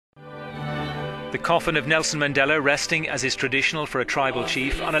The coffin of Nelson Mandela resting, as is traditional for a tribal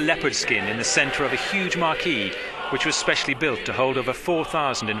chief, on a leopard skin in the centre of a huge marquis, which was specially built to hold over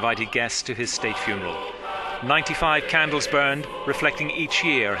 4,000 invited guests to his state funeral. 95 candles burned, reflecting each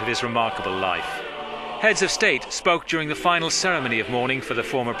year of his remarkable life. Heads of state spoke during the final ceremony of mourning for the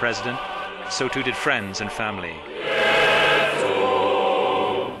former president. So too did friends and family.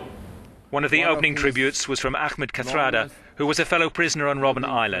 One of the opening tributes was from Ahmed Kathrada, who was a fellow prisoner on Robben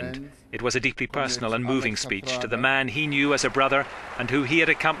Island. It was a deeply personal and moving speech to the man he knew as a brother and who he had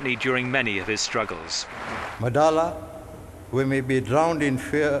accompanied during many of his struggles. Mandela, we may be drowned in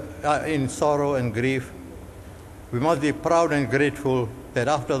fear, in sorrow and grief. We must be proud and grateful that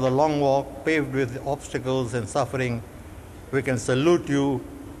after the long walk paved with obstacles and suffering, we can salute you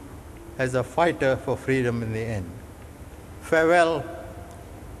as a fighter for freedom in the end. Farewell,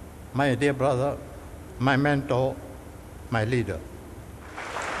 my dear brother, my mentor, my leader.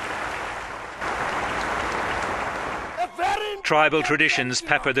 Tribal traditions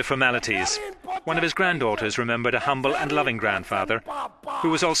peppered the formalities. One of his granddaughters remembered a humble and loving grandfather who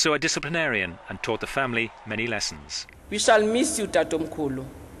was also a disciplinarian and taught the family many lessons. We shall miss you, Tatomkhulu.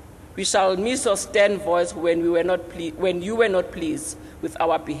 We shall miss your stern voice when you were not pleased with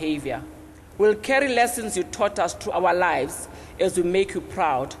our behavior. We'll carry lessons you taught us through our lives as we make you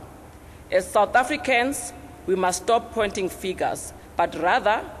proud. As South Africans, we must stop pointing fingers, but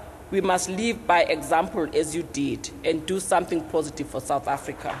rather we must live by example as you did and do something positive for South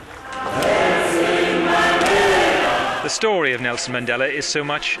Africa. The story of Nelson Mandela is so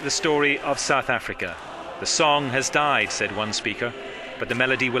much the story of South Africa. The song has died, said one speaker, but the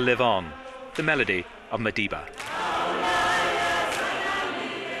melody will live on. The melody of Madiba.